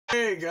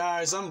Hey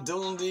guys, I'm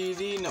Dylan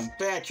D.E.D and I'm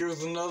back here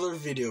with another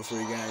video for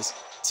you guys.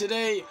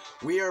 Today,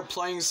 we are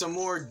playing some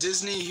more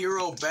Disney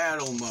Hero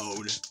Battle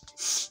Mode.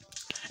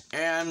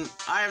 And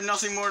I have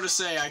nothing more to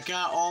say. I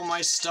got all my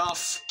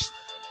stuff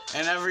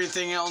and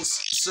everything else.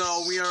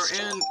 So we are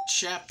in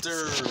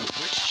chapter...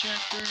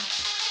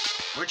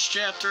 Which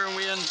chapter are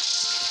we in?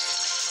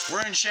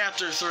 We're in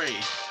chapter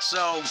 3.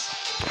 So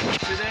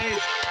today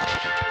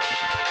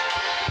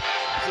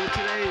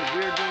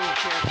we are doing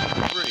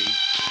chapter 3.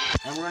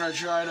 And we're gonna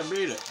try to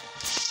beat it.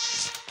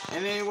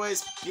 And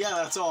anyways, yeah,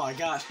 that's all. I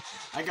got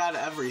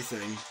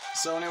everything.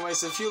 So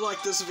anyways, if you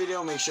like this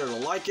video, make sure to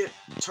like it,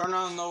 turn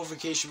on the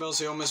notification bell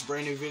so you don't miss a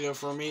brand new video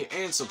from me,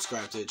 and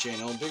subscribe to the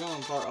channel. Big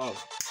one part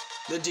of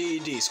the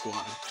D.E.D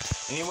squad.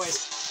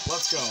 Anyways,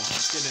 let's go.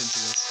 Let's get into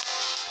this.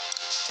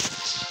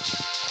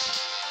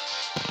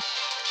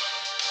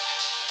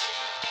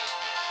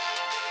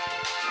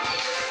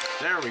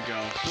 There we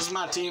go. This is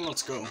my team.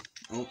 Let's go.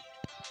 Oh.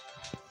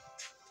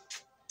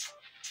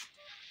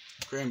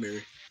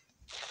 Cranberry.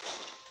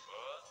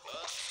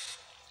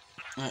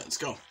 Alright, let's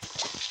go.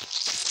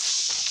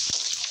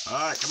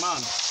 Alright, come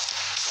on.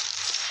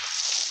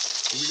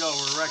 Here we go,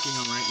 we're wrecking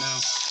them right now.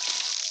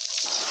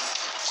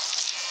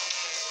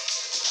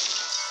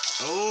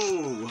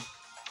 Oh!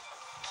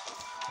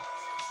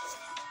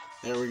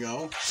 There we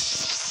go.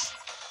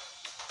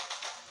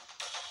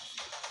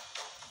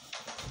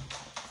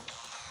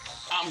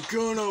 I'm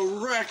gonna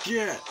wreck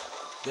it!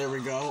 There we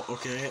go.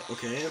 Okay.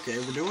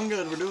 We're doing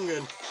good,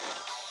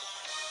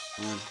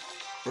 Come on.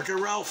 Wreck-It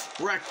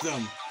Ralph, wreck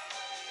them.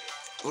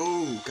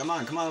 Oh, come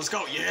on, let's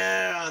go.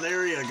 Yeah,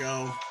 there you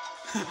go.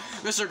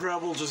 Mr.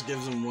 Grubble just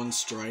gives him one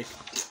strike.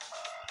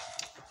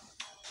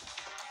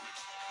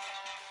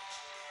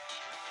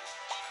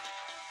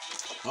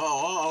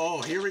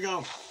 Oh, here we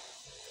go.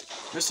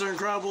 Mr.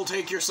 Incredible,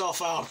 take yourself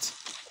out.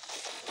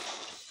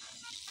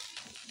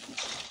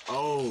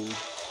 Oh.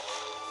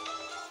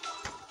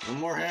 One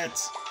more hit.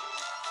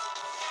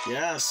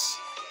 Yes.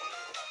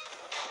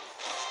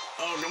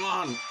 Oh, come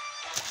on.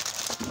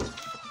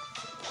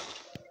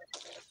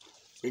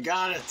 We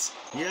got it.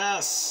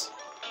 Yes.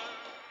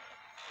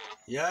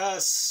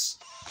 Yes.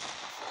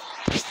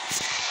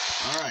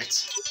 Alright.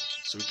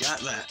 So we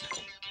got that.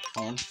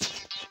 Hold on.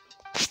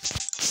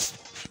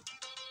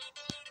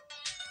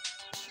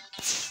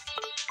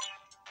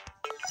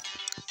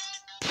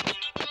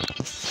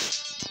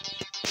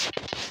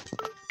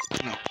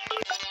 No.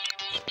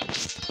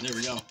 There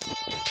we go.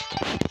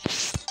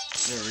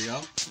 There we go.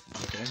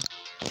 Okay.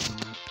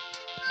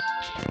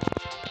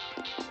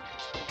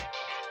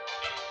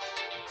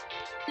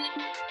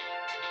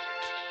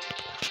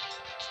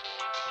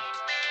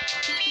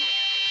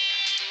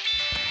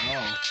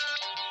 Oh.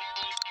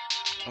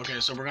 Okay,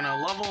 so we're gonna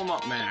level them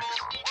up max.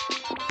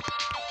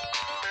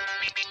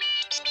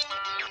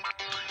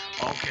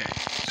 Okay,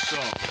 so.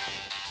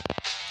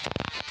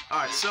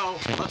 Alright, so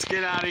let's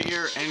get out of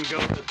here and go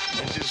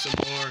and do some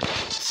more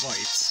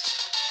fights.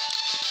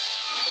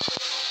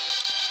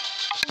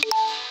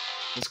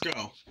 Let's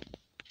go.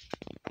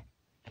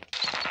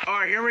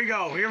 Alright, here we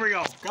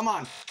go. Come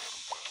on.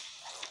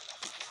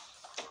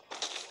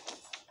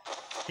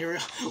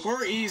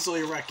 We're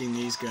easily wrecking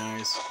these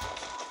guys.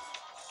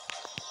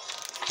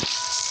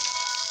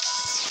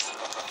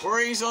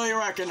 We're easily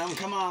wrecking them.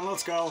 Come on,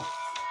 let's go.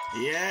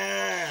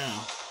 Yeah.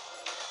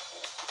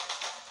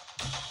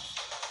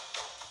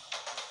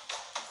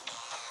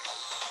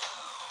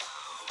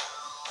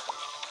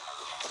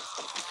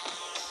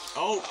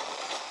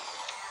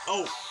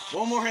 Oh,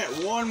 one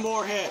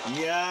more hit.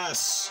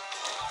 Yes.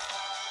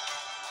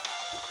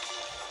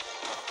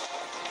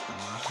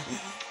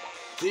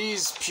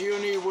 These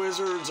puny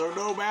wizards are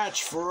no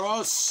match for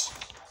us.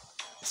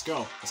 Let's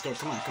go.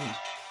 Come on.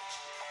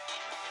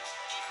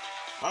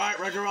 Alright,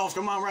 Wreck-It Ralph,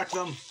 come on, wreck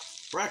them.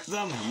 Wreck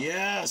them.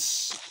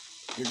 Yes.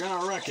 You're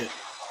gonna wreck it.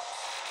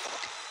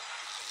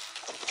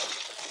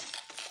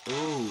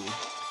 Ooh.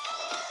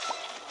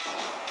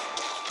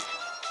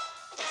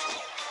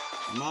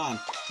 Come on.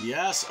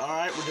 Yes,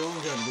 alright, we're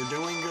doing good. We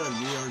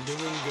are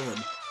doing good.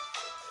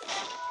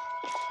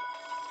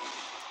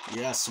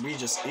 Yes, we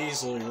just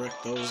easily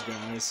wrecked those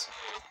guys.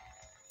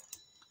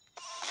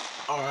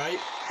 Alright,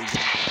 we got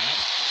that.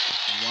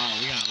 Wow,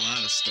 we got a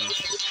lot of stuff.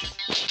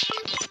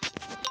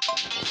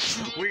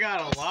 We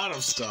got a lot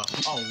of stuff.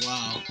 Oh,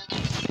 wow.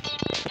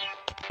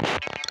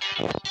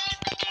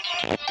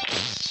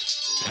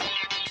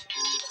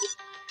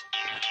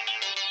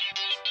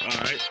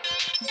 Alright,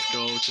 let's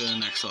go to the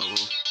next level.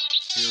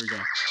 Here we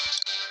go.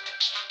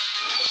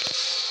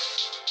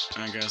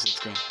 Alright, guys, let's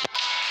go.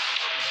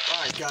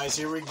 Alright, guys,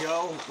 here we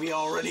go. We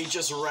already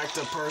just wrecked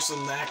a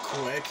person that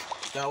quick.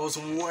 That was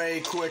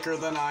way quicker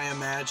than I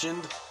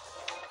imagined.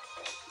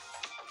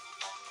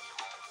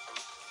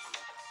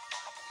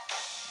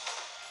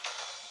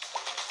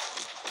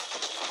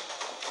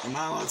 Come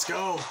on, let's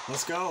go.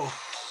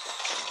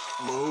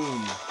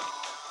 Boom.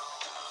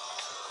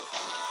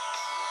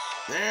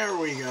 There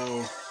we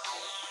go.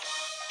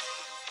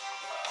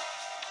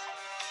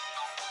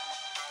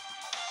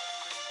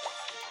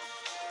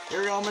 Here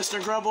we go, Mr.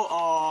 Incredible.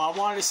 Oh, I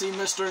wanted to see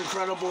Mr.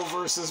 Incredible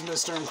versus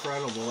Mr.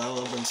 Incredible. That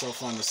would have been so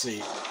fun to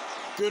see.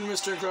 Good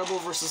Mr. Incredible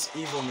versus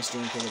evil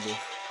Mr. Incredible.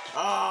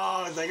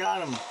 Oh, they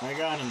got him. They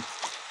got him.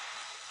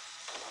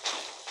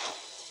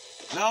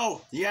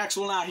 No, the axe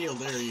will not heal.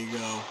 There you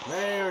go.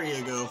 There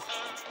you go.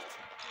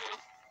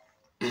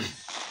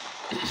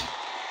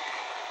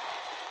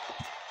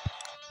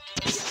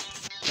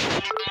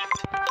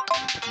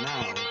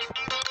 Now.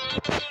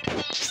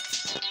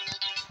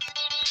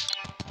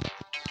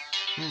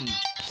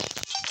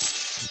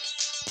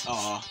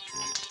 Aw.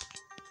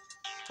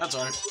 That's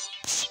alright.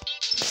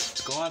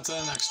 Let's go on to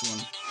the next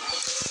one.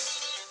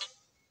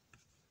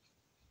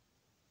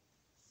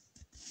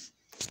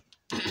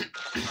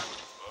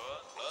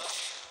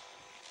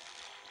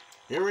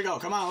 Here we go.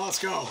 Come on, let's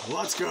go.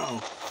 Let's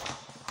go.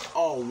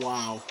 Oh,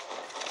 wow.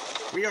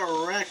 We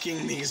are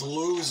wrecking these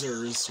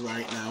losers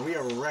right now. We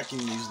are wrecking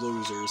these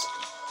losers.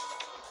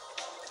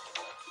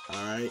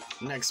 Alright,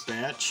 next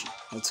batch.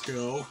 Let's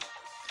go.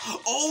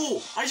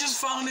 Oh! I just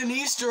found an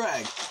Easter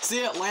egg!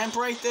 See that lamp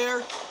right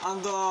there?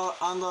 On the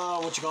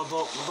what you call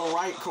the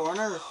right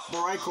corner? The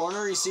right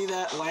corner, you see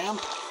that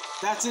lamp?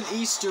 That's an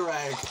Easter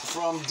egg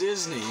from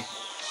Disney.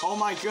 Oh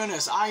my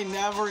goodness, I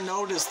never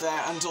noticed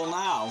that until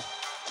now.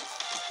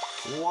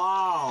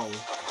 Wow.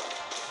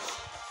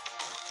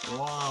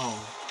 Wow.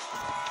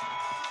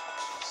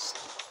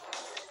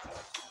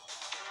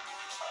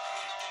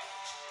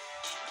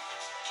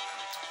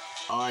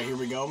 Alright, here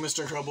we go,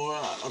 Mr. Incredible.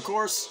 Of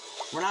course,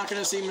 we're not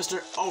going to see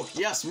Mr. Oh,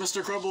 yes, Mr.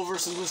 Incredible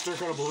versus Mr.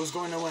 Incredible. Who's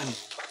going to win?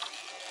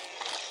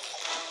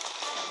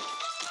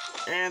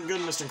 And good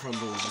Mr.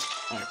 Incredible wins.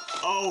 Alright.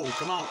 Oh,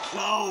 come on.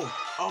 No!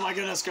 Oh my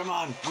goodness, come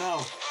on.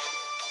 No.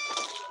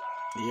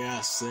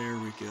 Yes, there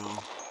we go.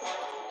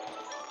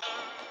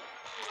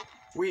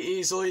 We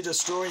easily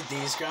destroyed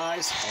these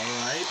guys.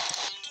 Alright.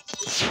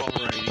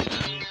 Alrighty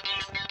then.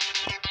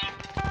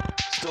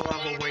 Still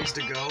have a ways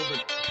to go,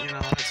 but, you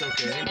know, that's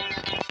okay.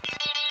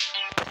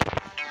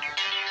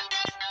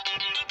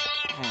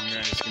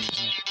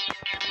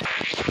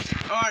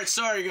 Alright,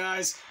 sorry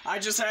guys. I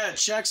just had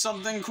to check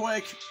something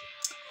quick.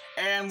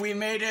 And we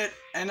made it,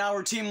 and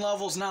our team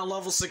level's now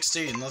level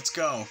 16. Let's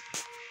go.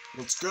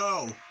 Let's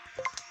go.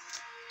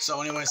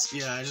 So anyways,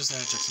 yeah, I just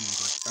had to check something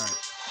quick. Alright,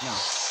 now.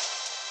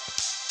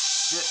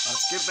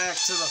 Let's get back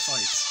to the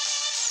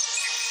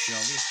fights.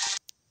 Shall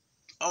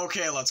we?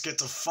 Okay, let's get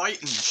to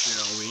fighting,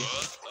 shall we?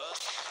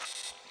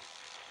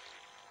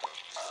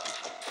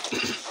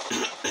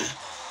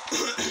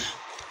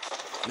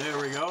 There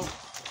we go.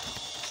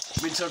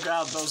 We took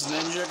out those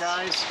ninja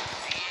guys.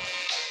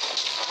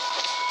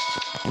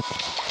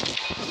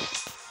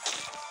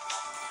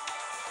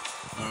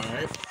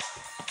 Alright.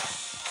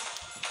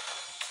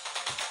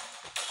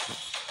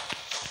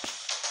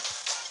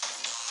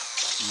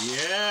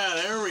 Yeah,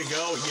 there we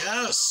go.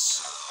 Yes.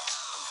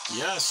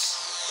 Yes.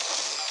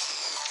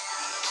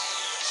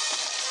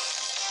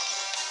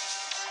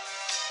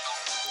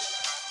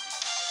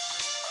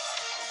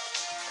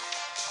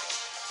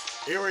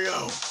 Here we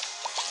go.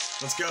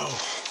 Let's go.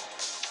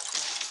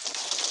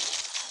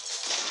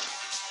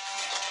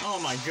 Oh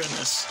my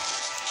goodness.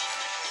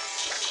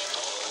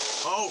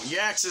 Oh,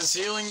 Yax is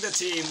healing the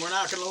team. We're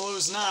not going to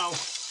lose now.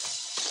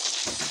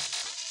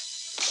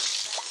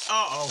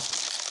 Uh-oh.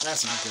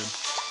 That's not good.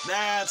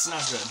 That's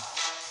not good.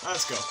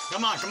 Let's go.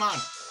 Come on, come on.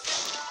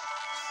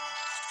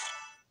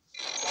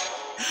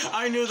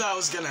 I knew that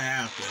was going to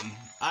happen.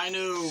 I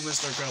knew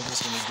Mr. Incredible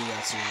was going to do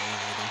that sooner or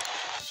later.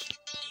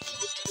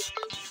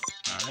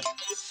 Alright.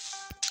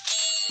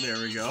 There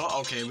we go.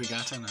 Okay, we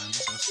got 10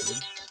 items. That's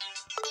good.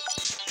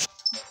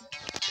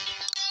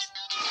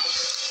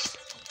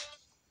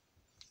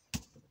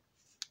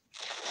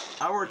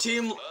 Our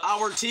team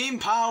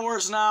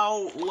power's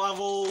now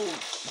level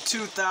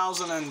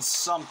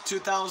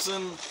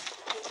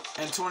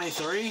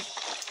 2023.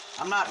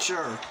 I'm not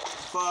sure,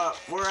 but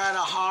we're at a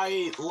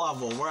high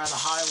level. We're at a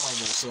high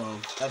level, so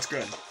that's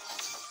good.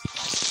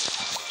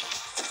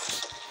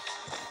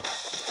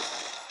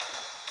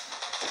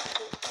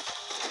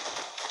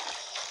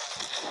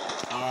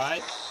 All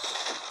right.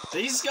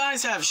 These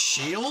guys have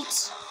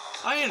shields?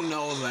 I didn't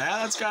know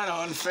that. That's kind of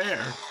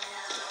unfair.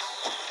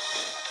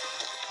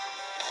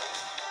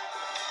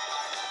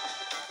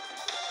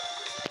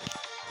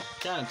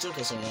 Kind of took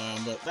us a while,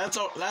 but that's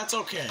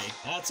okay.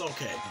 That's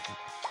okay.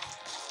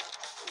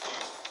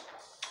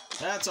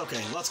 That's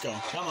okay. Let's go.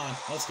 Come on.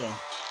 Let's go.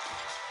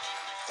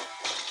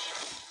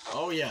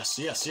 Oh, yes.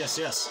 Yes, yes,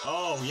 yes.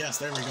 Oh, yes.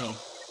 There we go.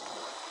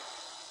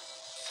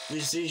 We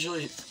just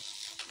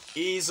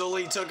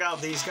easily took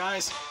out these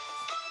guys.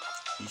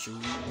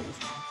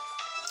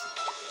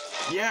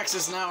 The Axe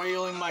is now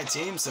healing my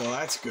team, so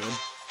that's good.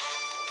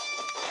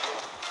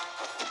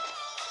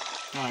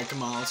 Alright,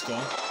 come on. Let's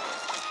go.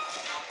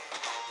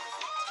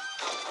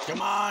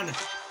 Come on!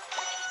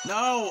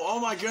 No! Oh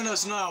my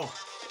goodness, no!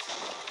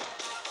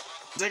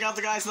 Take out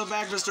the guys in the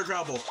back, Mr.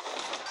 Incredible.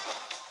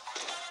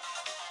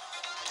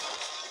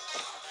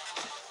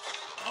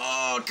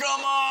 Oh,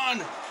 come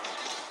on!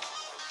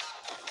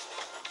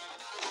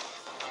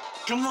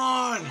 Come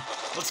on!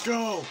 Let's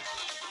go!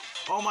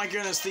 Oh my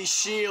goodness, these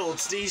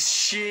shields.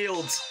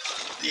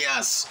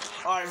 Yes!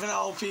 Alright,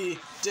 Vanellope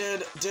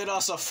did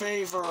us a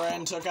favor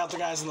and took out the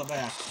guys in the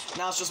back.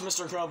 Now it's just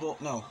Mr. Crumble.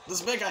 No,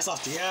 this big guy's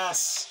left.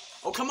 Yes!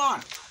 Oh, come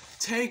on!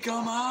 Take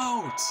him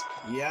out!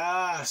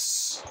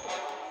 Yes!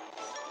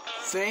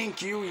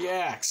 Thank you,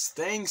 Yax.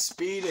 Thanks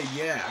be to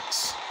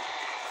Yax.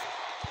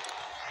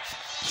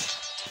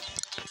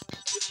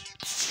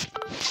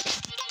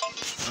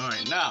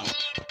 Alright, now,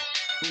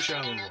 who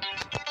shall I level up?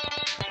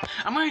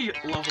 I'm gonna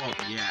level up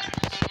Yax.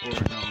 Or,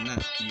 no, not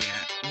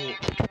Yax. Well,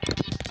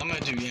 I'm gonna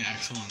do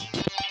Yax, hold on.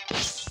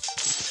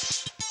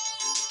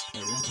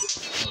 There we go.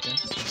 Okay,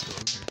 let's go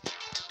over here.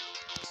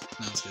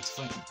 Now let's get to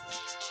fighting.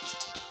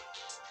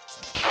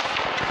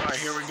 Alright,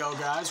 here we go,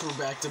 guys. We're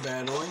back to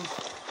battling.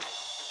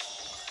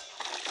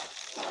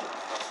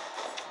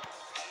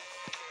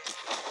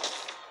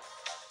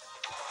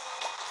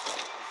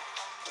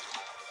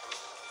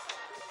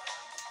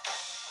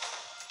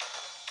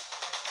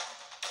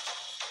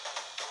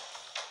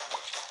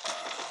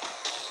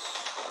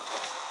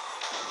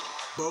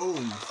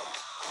 Boom.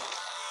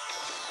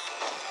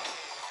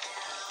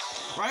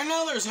 Right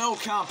now, there's no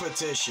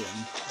competition.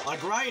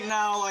 Like, right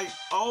now, like,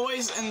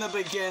 always in the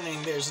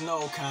beginning, there's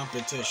no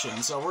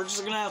competition. So we're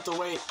just gonna have to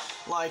wait,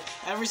 like,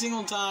 every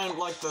single time,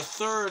 like, the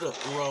third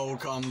row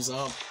comes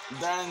up,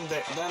 then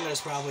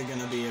there's probably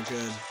gonna be a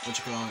good, a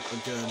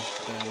good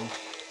battle.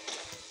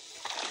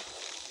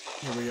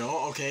 Here we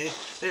go, okay.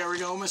 There we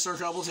go, Mr.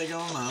 Couple taking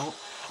him out.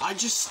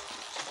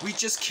 We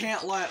just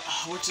can't let,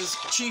 which is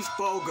Chief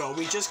Bogo,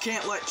 we just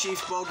can't let Chief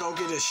Bogo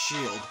get his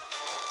shield.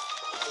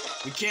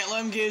 We can't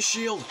let him get his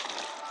shield.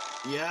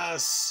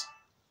 Yes.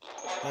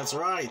 That's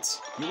right.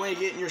 You ain't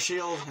getting your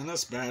shield in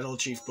this battle,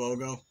 Chief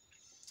Bogo.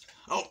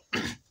 Oh.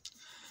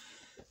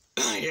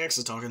 Yax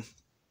is talking.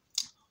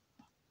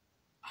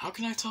 How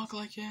can I talk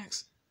like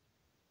Yax?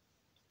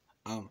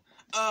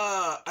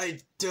 I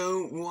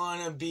don't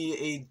want to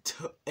be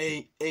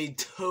a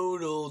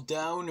total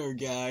downer,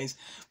 guys,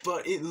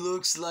 but it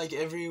looks like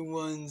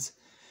everyone's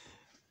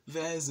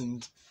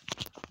vasmed.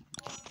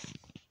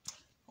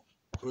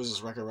 Who's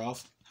this, Wreck-It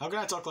Ralph? How can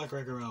I talk like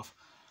Wreck-It Ralph?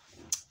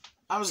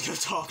 I was gonna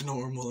talk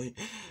normally.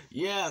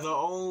 Yeah, the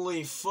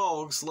only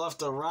folks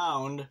left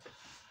around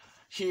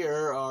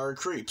here are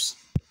creepers.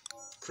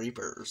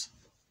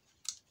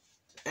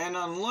 And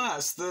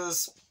unless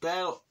this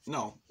and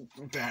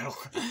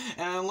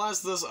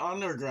unless this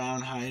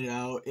underground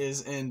hideout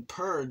is in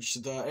Purge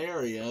the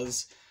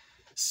Areas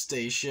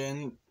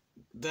station,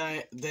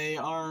 they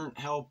aren't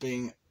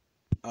helping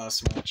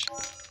us much.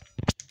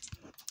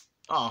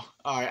 Oh,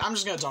 alright, I'm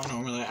just gonna talk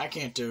normally. I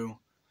can't do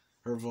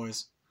her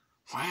voice.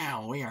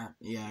 Wow,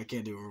 yeah, I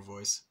can't do her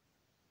voice.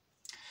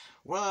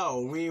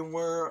 Well, we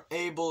were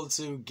able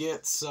to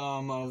get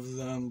some of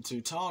them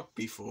to talk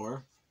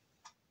before.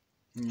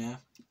 Yeah.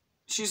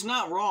 She's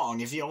not wrong.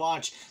 If you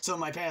watch some of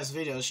my past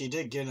videos, she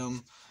did get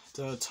them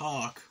to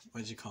talk.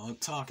 What'd you call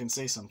it? Talk and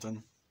say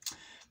something.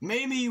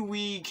 Maybe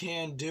we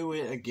can do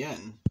it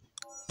again.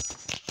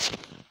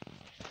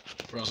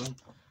 Frozen.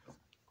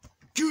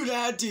 Good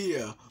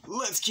idea.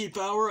 Let's keep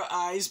our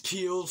eyes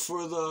peeled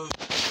for the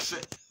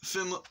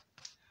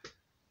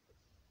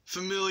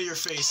familiar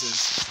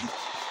faces.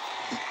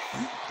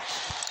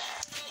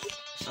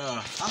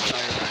 I'm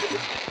tired right now.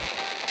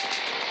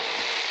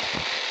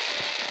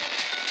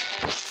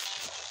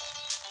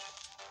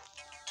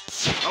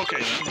 Okay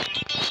then.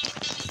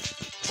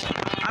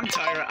 I'm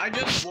tired. I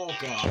just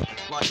woke up.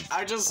 Like,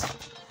 I just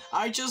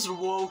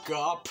woke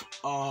up,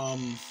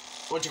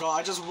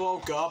 I just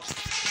woke up,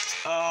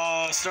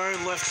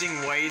 started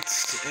lifting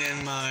weights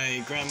in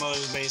my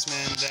grandmother's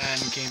basement, then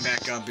came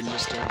back up and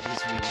just started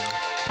this video.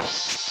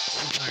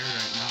 I'm tired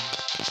right now.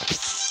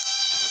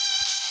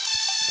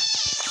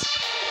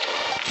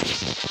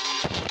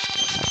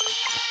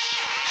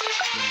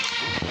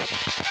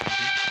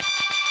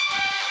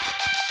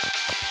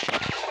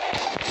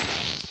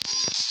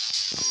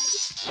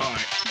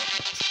 Alright,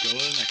 let's go to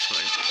the next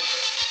fight.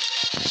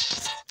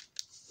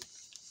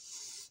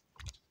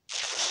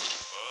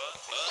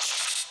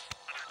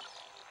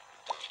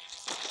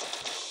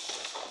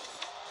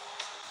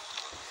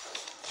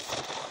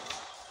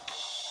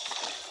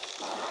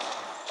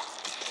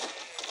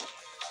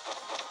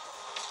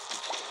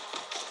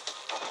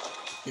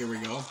 Here we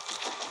go.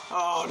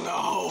 Oh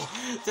no!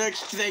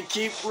 They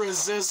keep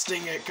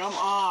resisting it. Come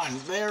on.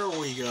 There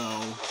we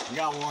go.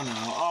 Got one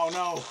out. Oh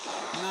no.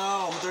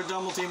 No, they're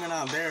double teaming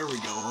out. There we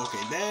go.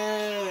 Okay,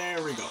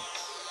 there we go.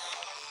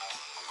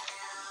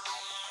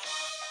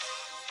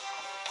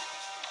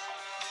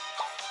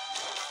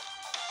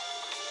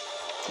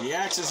 The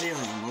axe is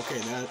healing him. Okay,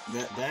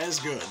 that is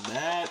good.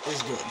 That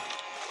is good.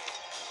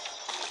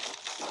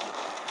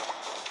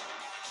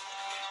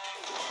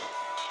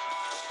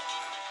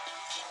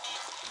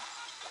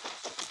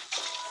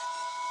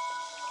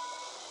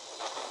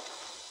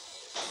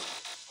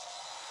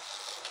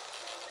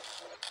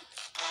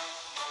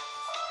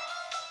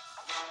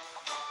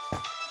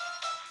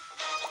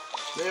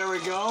 There we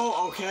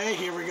go. Okay,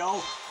 here we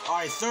go.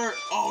 Alright, third.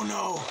 Oh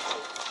no.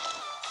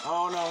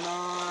 Oh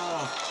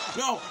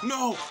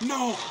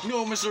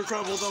no, Mr.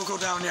 Incredible, don't go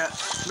down yet.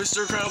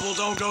 Mr. Incredible,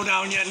 don't go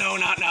down yet. No,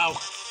 not now.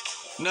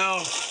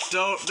 No,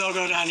 don't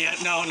go down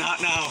yet. No,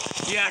 not now.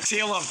 Yax,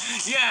 heal him.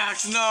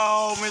 Yax,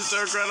 no,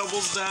 Mr.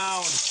 Incredible's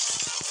down.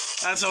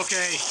 That's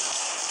okay.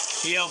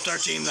 He helped our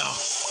team though.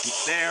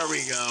 There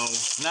we go.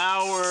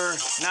 Now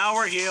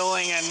we're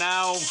healing, and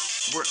now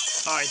we're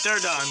alright, they're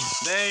done.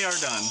 They are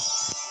done.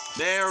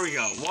 There we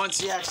go.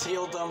 Once Yax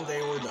healed them,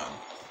 they were done.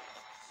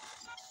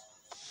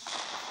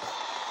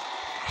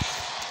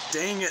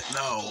 Dang it,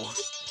 though.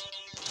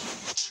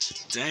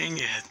 Dang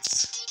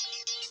it.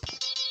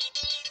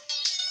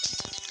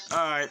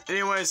 Alright,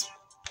 anyways.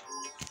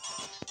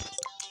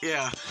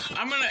 Yeah,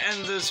 I'm gonna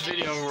end this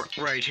video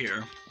right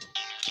here.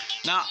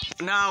 Now,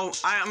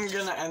 I'm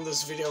gonna end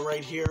this video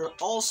right here.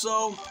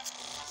 Also,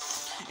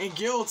 in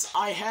guilds,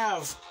 I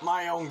have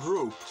my own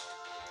group.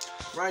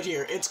 Right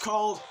here. It's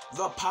called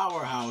the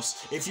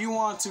Powerhouse. If you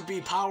want to be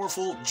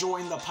powerful,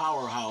 join the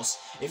Powerhouse.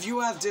 If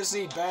you have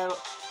Disney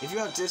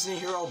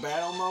Hero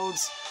battle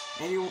modes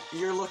and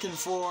you're looking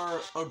for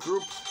a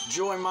group,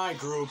 join my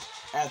group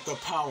at the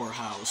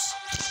Powerhouse.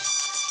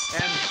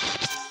 And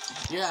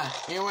yeah,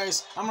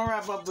 anyways, I'm gonna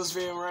wrap up this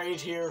video right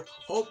here.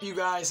 Hope you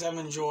guys have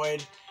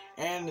enjoyed,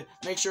 and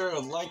make sure to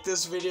like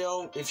this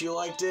video. If you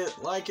liked it,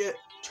 like it.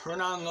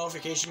 Turn on the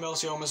notification bell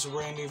so you don't miss a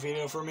brand new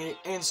video from me,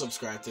 and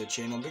subscribe to the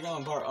channel.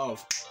 Become part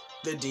of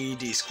the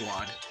D.E.D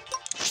squad.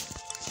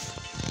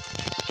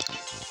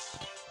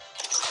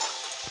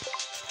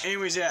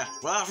 Anyways, yeah,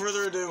 without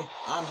further ado,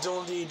 I'm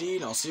Dylan D.E.D,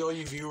 and I'll see all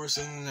you viewers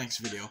in the next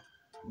video.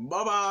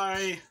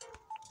 Bye-bye!